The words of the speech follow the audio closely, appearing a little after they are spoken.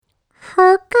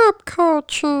Hookup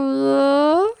culture,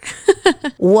 yeah?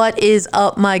 What is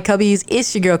up, my cubbies?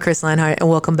 It's your girl, Chris Lionheart, and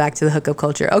welcome back to the Hookup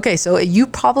Culture. Okay, so you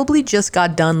probably just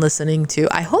got done listening to,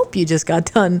 I hope you just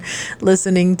got done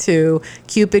listening to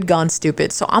Cupid Gone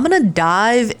Stupid. So I'm going to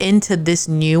dive into this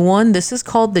new one. This is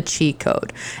called The Cheat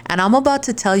Code. And I'm about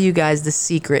to tell you guys the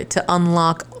secret to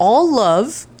unlock all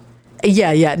love.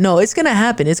 Yeah, no, it's gonna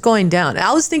happen. It's going down.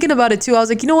 I was thinking about it too. I was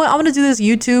like, you know what? I'm gonna do this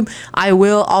YouTube.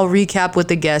 I'll recap with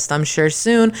the guest, I'm sure,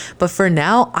 soon. But for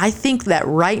now, I think that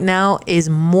right now is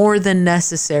more than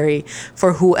necessary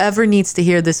for whoever needs to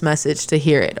hear this message to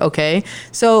hear it, okay?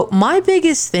 So my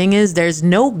biggest thing is there's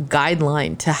no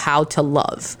guideline to how to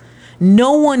love.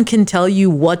 No one can tell you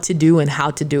what to do and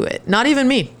how to do it. Not even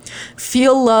me.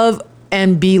 Feel love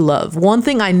and be love. One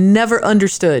thing I never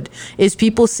understood is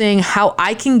people saying how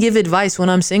I can give advice when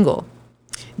I'm single.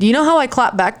 Do you know how I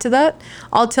clap back to that?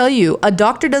 I'll tell you, a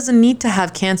doctor doesn't need to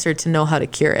have cancer to know how to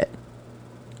cure it,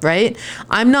 right?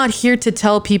 I'm not here to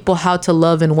tell people how to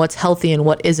love and what's healthy and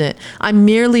what isn't. I'm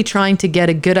merely trying to get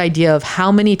a good idea of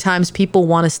how many times people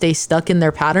want to stay stuck in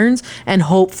their patterns and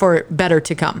hope for better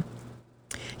to come.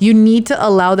 You need to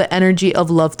allow the energy of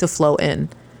love to flow in,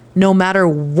 no matter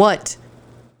what.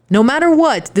 No matter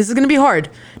what, this is going to be hard.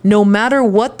 No matter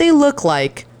what they look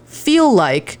like, feel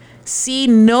like, see,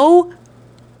 this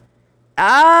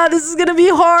is going to be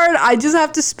hard. I just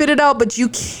have to spit it out, but you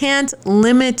can't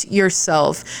limit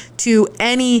yourself to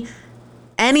anything,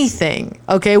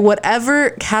 okay?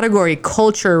 Whatever category,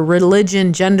 culture,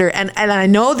 religion, gender, and I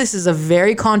know this is a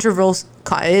very controversial,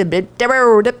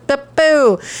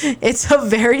 it's a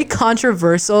very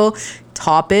controversial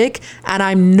topic, and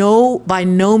I'm by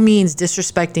no means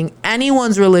disrespecting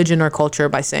anyone's religion or culture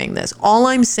by saying this. All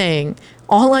I'm saying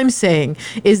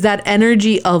is that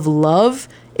energy of love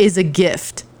is a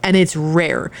gift, and it's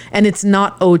rare, and it's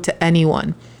not owed to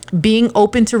anyone. Being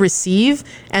open to receive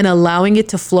and allowing it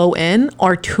to flow in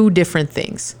are two different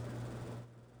things.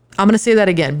 I'm going to say that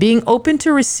again. Being open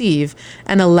to receive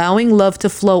and allowing love to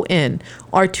flow in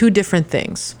are two different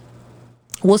things.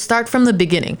 We'll start from the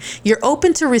beginning. You're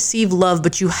open to receive love,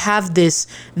 but you have this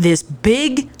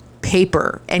big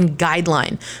paper and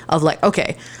guideline of like,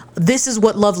 okay, this is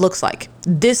what love looks like.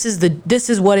 This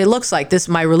is what it looks like.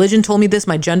 My religion told me this,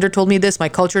 my gender told me this, my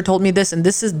culture told me this, and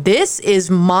this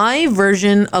is my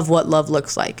version of what love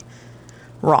looks like.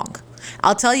 Wrong.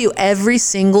 I'll tell you every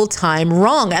single time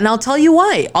wrong, and I'll tell you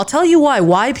why.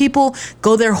 Why people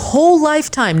go their whole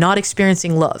lifetime not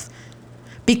experiencing love.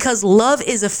 Because love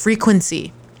is a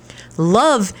frequency.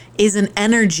 Love is an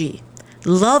energy.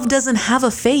 Love doesn't have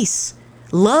a face.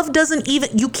 Love doesn't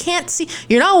even, you can't see.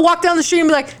 You're not gonna walk down the street and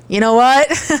be like, you know what?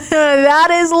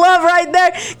 That is love right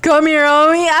there. Come here,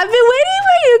 homie. I've been waiting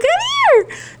for you. Come here.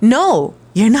 No,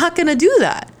 you're not gonna do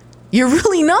that. You're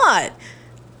really not.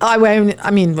 I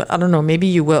mean, I don't know. Maybe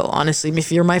you will, honestly.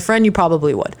 If you're my friend, you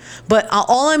probably would. But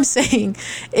all I'm saying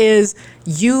is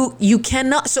you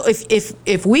cannot. So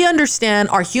if we understand,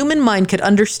 our human mind could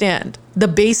understand the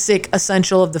basic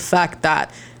essential of the fact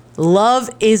that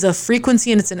love is a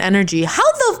frequency and it's an energy.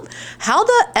 How the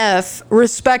F,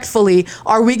 respectfully,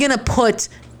 are we going to put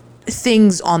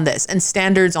things on this and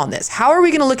standards on this? How are we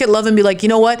going to look at love and be like, you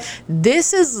know what?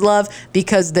 This is love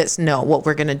because this. No, what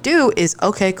we're going to do is,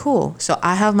 okay, cool. So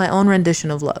I have my own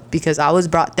rendition of love because I was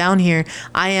brought down here.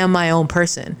 I am my own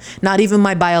person. Not even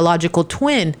my biological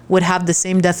twin would have the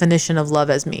same definition of love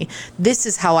as me. This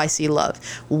is how I see love.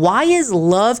 Why is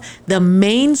love the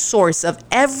main source of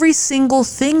every single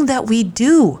thing that we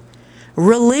do?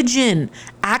 Religion,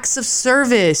 acts of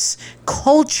service,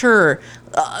 culture,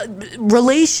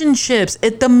 relationships.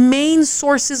 The main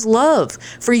source is love.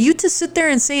 For you to sit there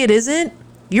and say it isn't,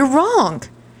 you're wrong.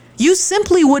 You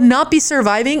simply would not be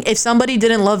surviving if somebody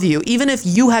didn't love you, even if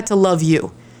you had to love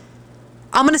you.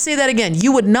 I'm going to say that again.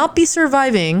 You would not be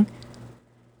surviving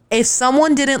if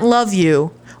someone didn't love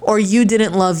you or you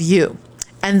didn't love you.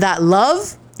 And that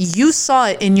love, you saw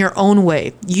it in your own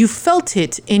way. You felt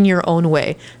it in your own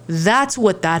way. That's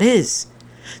what that is.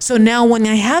 So now when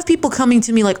I have people coming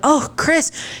to me like, oh,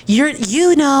 Chris, you're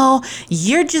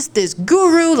just this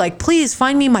guru. Like, please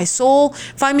find me my soul,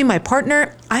 find me my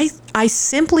partner. I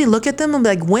simply look at them and be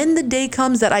like, when the day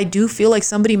comes that I do feel like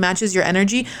somebody matches your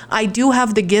energy, I do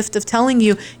have the gift of telling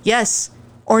you yes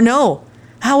or no.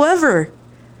 However,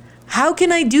 how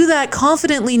can I do that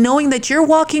confidently knowing that you're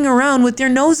walking around with your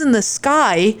nose in the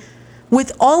sky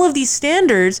with all of these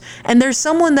standards and there's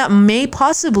someone that may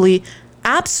possibly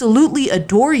absolutely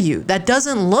adore you that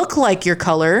doesn't look like your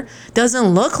color,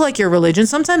 doesn't look like your religion.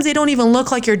 Sometimes they don't even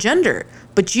look like your gender,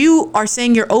 but you are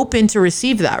saying you're open to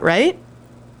receive that, right?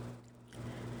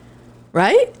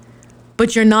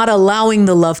 but you're not allowing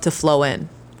the love to flow in.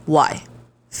 Why?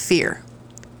 Fear.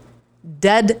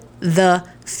 Dead the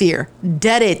fear.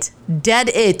 Dead it. Dead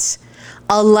it.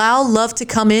 Allow love to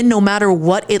come in no matter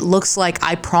what it looks like.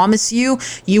 I promise you,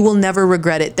 you will never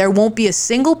regret it. There won't be a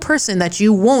single person that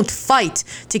you won't fight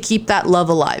to keep that love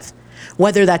alive.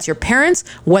 Whether that's your parents,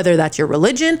 whether that's your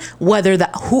religion, whether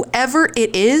that whoever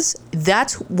it is,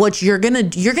 that's what you're gonna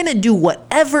do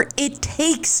whatever it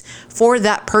takes for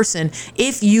that person.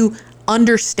 If you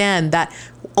understand that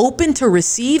open to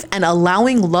receive and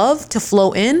allowing love to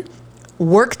flow in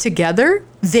work together,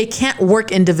 they can't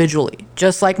work individually.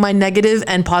 Just like my negative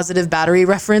and positive battery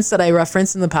reference that I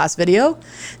referenced in the past video.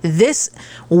 This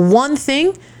one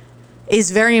thing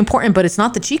is very important, but it's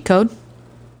not the cheat code.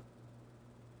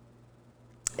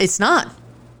 It's not.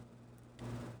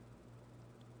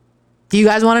 Do you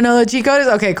guys want to know the cheat code is?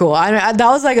 Okay, cool. That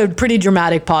was like a pretty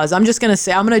dramatic pause. I'm just gonna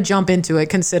say I'm gonna jump into it,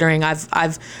 considering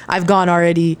I've gone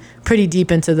already pretty deep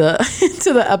into the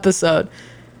into the episode.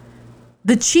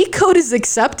 The cheat code is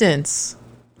acceptance.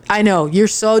 I know you're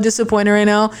so disappointed right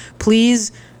now.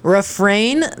 Please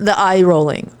refrain the eye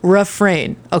rolling.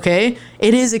 Refrain. Okay,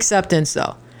 it is acceptance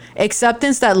though.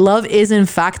 Acceptance that love is in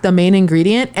fact the main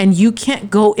ingredient, and you can't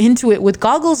go into it with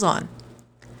goggles on.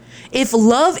 If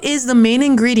love is the main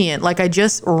ingredient, like I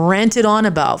just ranted on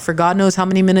about for God knows how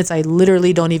many minutes, I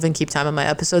literally don't even keep time on my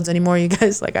episodes anymore, you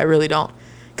guys. Like I really don't.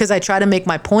 Because I try to make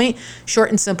my point short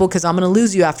and simple, because I'm going to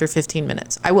lose you after 15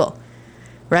 minutes. I will.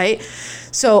 Right?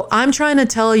 So I'm trying to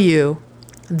tell you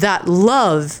that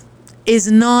love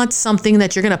is not something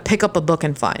that you're going to pick up a book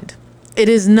and find. It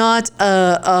is not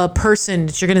a person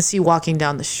that you're going to see walking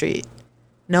down the street.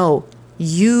 No.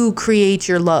 You create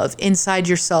your love inside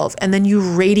yourself, and then you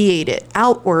radiate it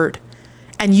outward.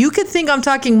 And you could think I'm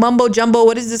talking mumbo jumbo.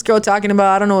 What is this girl talking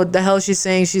about? I don't know what the hell she's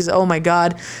saying. Oh my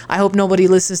God. I hope nobody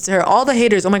listens to her. All the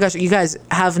haters. Oh my gosh. You guys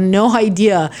have no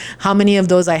idea how many of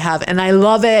those I have. And I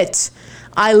love it.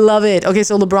 I love it. Okay,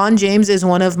 so LeBron James is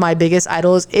one of my biggest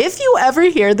idols. If you ever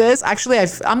hear this, actually,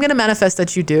 I'm going to manifest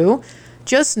that you do.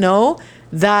 Just know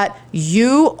that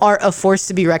you are a force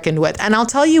to be reckoned with. And I'll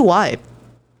tell you why.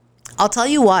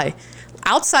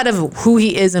 Outside of who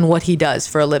he is and what he does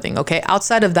for a living, okay?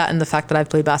 Outside of that and the fact that I've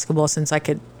played basketball since I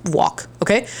could walk,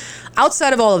 okay?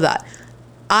 Outside of all of that,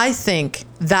 I think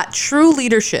that true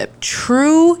leadership,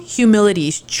 true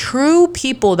humility, true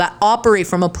people that operate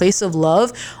from a place of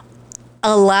love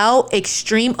allow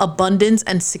extreme abundance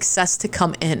and success to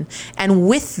come in. And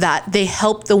with that, they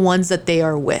help the ones that they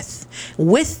are with.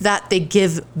 With that, they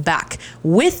give back.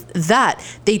 With that,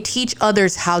 they teach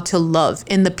others how to love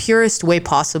in the purest way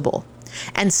possible.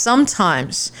 And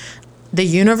sometimes the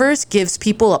universe gives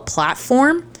people a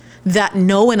platform that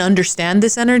know and understand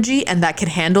this energy and that can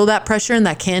handle that pressure and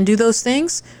that can do those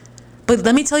things. But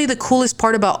let me tell you the coolest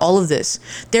part about all of this.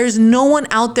 There's no one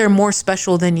out there more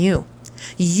special than you.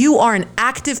 You are an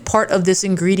active part of this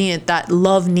ingredient that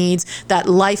love needs, that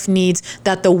life needs,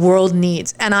 that the world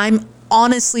needs. And I'm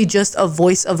honestly just a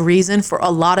voice of reason for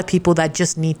a lot of people that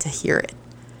just need to hear it.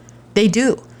 They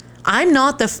do. I'm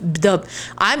not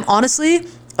I'm honestly,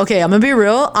 okay, I'm gonna be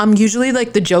real. I'm usually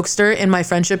like the jokester in my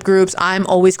friendship groups. I'm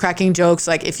always cracking jokes.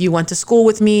 Like if you went to school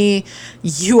with me,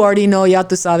 you already know, ya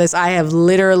tu sabes, I have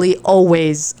literally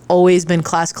always been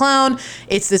class clown.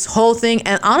 It's this whole thing.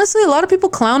 And honestly, a lot of people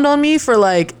clowned on me for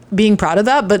like being proud of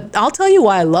that, but I'll tell you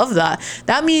why I love that.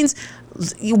 That means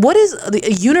what is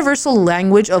a universal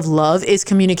language of love is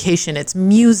communication. It's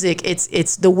music.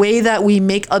 It's the way that we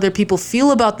make other people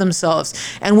feel about themselves.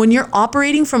 And when you're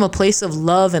operating from a place of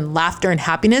love and laughter and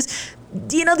happiness,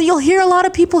 you know, you'll hear a lot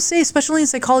of people say, especially in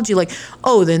psychology, like,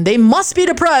 oh, then they must be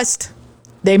depressed.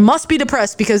 They must be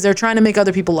depressed because they're trying to make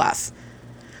other people laugh.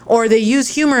 Or they use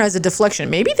humor as a deflection.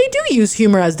 Maybe they do use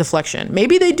humor as deflection.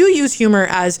 Maybe they do use humor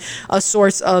as a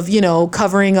source of, you know,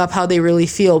 covering up how they really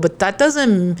feel. But that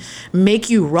doesn't make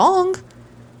you wrong.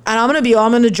 And I'm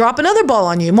going to drop another ball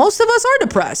on you. Most of us are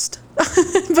depressed.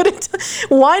 But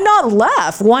why not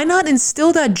laugh? Why not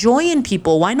instill that joy in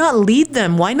people? Why not lead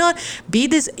them? Why not be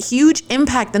this huge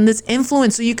impact and this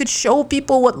influence so you could show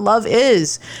people what love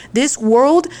is? This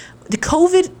world, the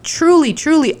COVID,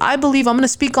 truly, I believe, I'm going to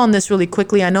speak on this really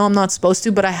quickly. I know I'm not supposed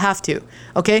to, but I have to.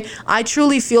 Okay. I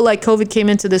truly feel like COVID came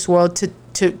into this world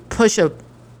to push a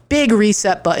big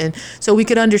reset button so we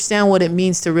could understand what it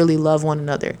means to really love one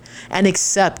another and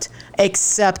accept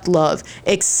love,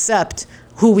 accept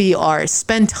who we are,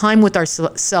 spend time with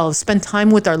ourselves, spend time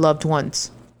with our loved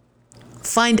ones,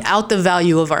 find out the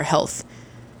value of our health,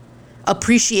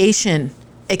 appreciation,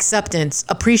 acceptance,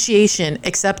 appreciation,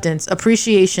 acceptance,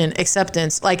 appreciation,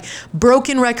 acceptance. Like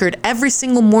broken record every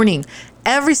single morning.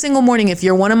 Every single morning, if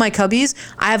you're one of my cubbies,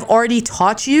 I have already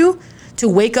taught you to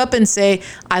wake up and say,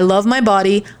 I love my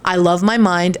body. I love my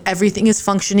mind. Everything is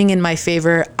functioning in my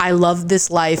favor. I love this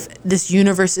life. This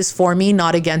universe is for me,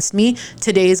 not against me.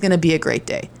 Today is going to be a great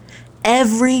day.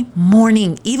 Every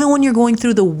morning, even when you're going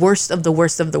through the worst of the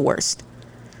worst of the worst.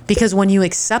 Because when you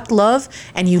accept love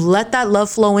and you let that love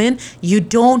flow in, you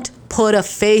don't put a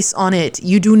face on it.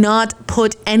 You do not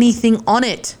put anything on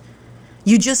it.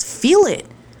 You just feel it.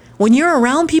 When you're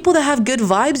around people that have good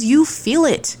vibes, you feel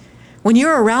it. When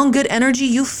you're around good energy,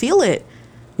 you feel it.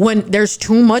 When there's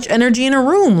too much energy in a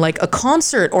room, like a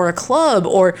concert or a club,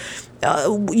 or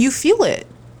you feel it.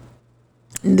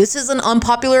 This is an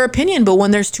unpopular opinion, but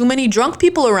when there's too many drunk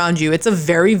people around you, it's a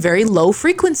very, very low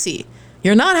frequency.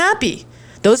 You're not happy.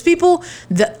 Those people,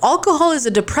 the alcohol is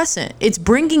a depressant. It's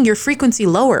bringing your frequency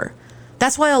lower.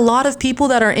 That's why a lot of people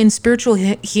that are in spiritual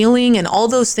healing and all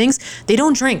those things, they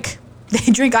don't drink.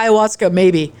 They drink ayahuasca,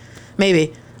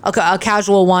 maybe a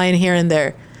casual wine here and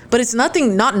there. But it's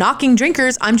nothing, not knocking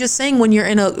drinkers. I'm just saying when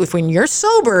you're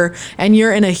sober and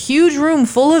you're in a huge room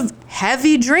full of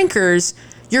heavy drinkers,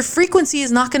 your frequency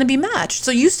is not going to be matched.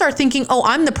 So you start thinking, oh,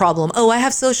 I'm the problem. Oh, I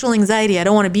have social anxiety. I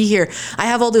don't want to be here. I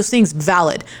have all those things.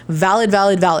 Valid.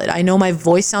 I know my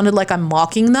voice sounded like I'm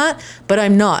mocking that, but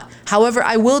I'm not. However,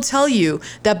 I will tell you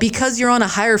that because you're on a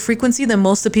higher frequency than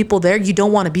most of the people there, you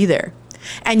don't want to be there.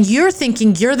 And you're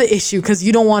thinking you're the issue because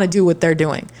you don't want to do what they're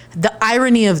doing. The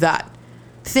irony of that.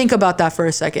 Think about that for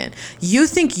a second. You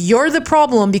think you're the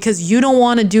problem because you don't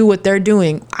want to do what they're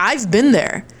doing. I've been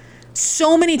there.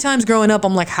 So many times growing up,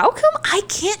 I'm like, how come I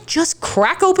can't just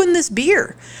crack open this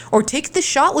beer or take the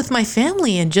shot with my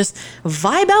family and just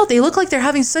vibe out? They look like they're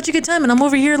having such a good time. And I'm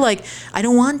over here like, I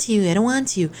don't want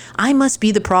to. I must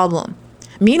be the problem.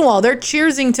 Meanwhile, they're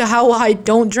cheersing to how I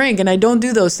don't drink and I don't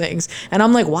do those things. And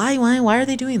I'm like, why are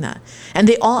they doing that? And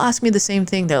they all ask me the same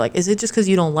thing. They're like, is it just because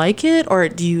you don't like it or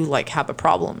do you like have a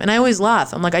problem? And I always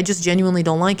laugh. I'm like, I just genuinely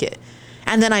don't like it.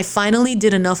 And then I finally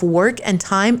did enough work and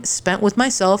time spent with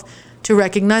myself to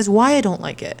recognize why I don't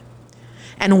like it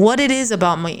and what it is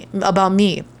about me.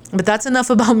 But that's enough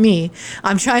about me.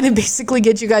 I'm trying to basically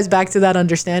get you guys back to that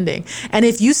understanding. And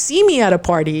if you see me at a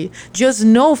party, just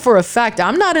know for a fact,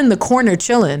 I'm not in the corner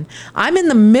chilling. I'm in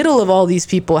the middle of all these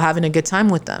people having a good time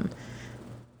with them.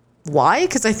 Why?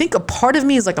 Because I think a part of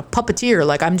me is like a puppeteer.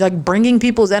 Like I'm like bringing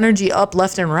people's energy up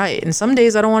left and right. And some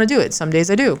days I don't want to do it. Some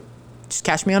days I do. Just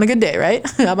catch me on a good day, right?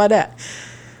 How about that?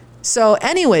 So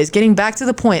anyways, getting back to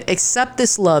the point, accept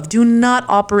this love. Do not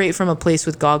operate from a place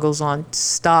with goggles on.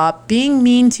 Stop being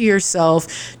mean to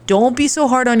yourself. Don't be so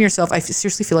hard on yourself. I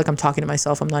seriously feel like I'm talking to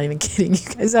myself. I'm not even kidding.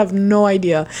 You guys have no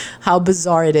idea how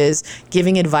bizarre it is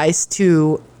giving advice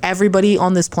to everybody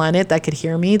on this planet that could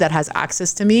hear me, that has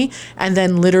access to me, and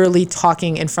then literally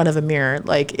talking in front of a mirror.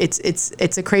 Like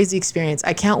it's a crazy experience.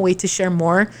 I can't wait to share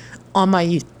more on my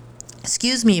YouTube.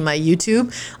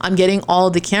 I'm getting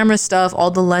all the camera stuff, all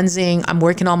the lensing. I'm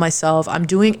working on myself. I'm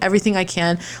doing everything I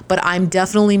can, but I'm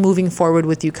definitely moving forward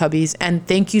with you, cubbies. And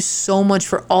thank you so much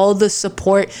for all the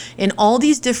support in all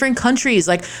these different countries.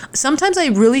 Like sometimes I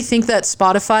really think that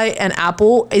Spotify and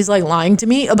Apple is like lying to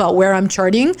me about where I'm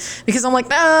charting because I'm like,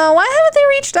 why haven't they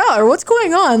reached out or what's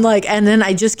going on? Like, and then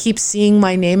I just keep seeing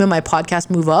my name and my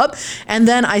podcast move up. And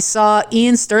then I saw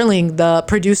Ian Sterling, the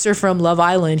producer from Love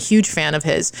Island, huge fan of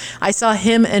his. I saw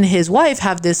him and his wife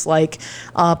have this like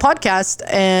podcast,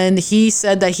 and he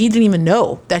said that he didn't even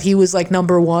know that he was like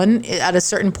number one at a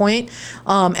certain point,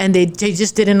 and they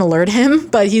just didn't alert him,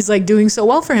 but he's like doing so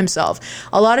well for himself.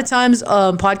 A lot of times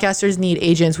podcasters need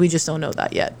agents. We just don't know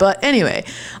that yet. But anyway,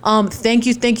 thank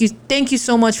you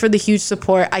so much for the huge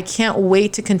support. I can't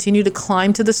wait to continue to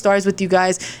climb to the stars with you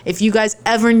guys. If you guys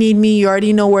ever need me, you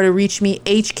already know where to reach me.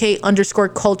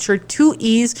 HK_culture, 2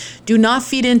 E's. Do not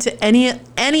feed into any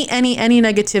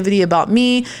negativity about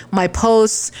me, my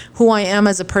posts, who I am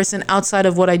as a person outside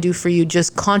of what I do for you.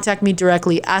 Just contact me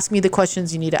directly. Ask me the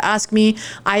questions you need to ask me.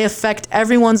 I affect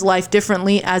everyone's life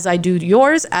differently as I do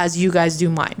yours, as you guys do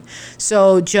mine.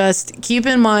 So just keep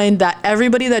in mind that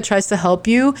everybody that tries to help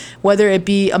you, whether it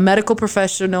be a medical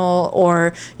professional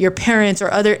or your parents or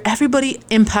everybody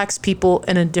impacts people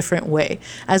in a different way.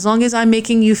 As long as I'm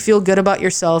making you feel good about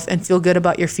yourself and feel good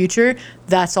about your future,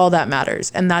 that's all that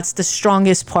matters. And that's the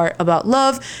strongest part about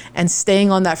love and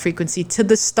staying on that frequency. To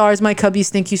the stars, my cubbies,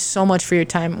 thank you so much for your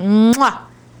time. Mwah!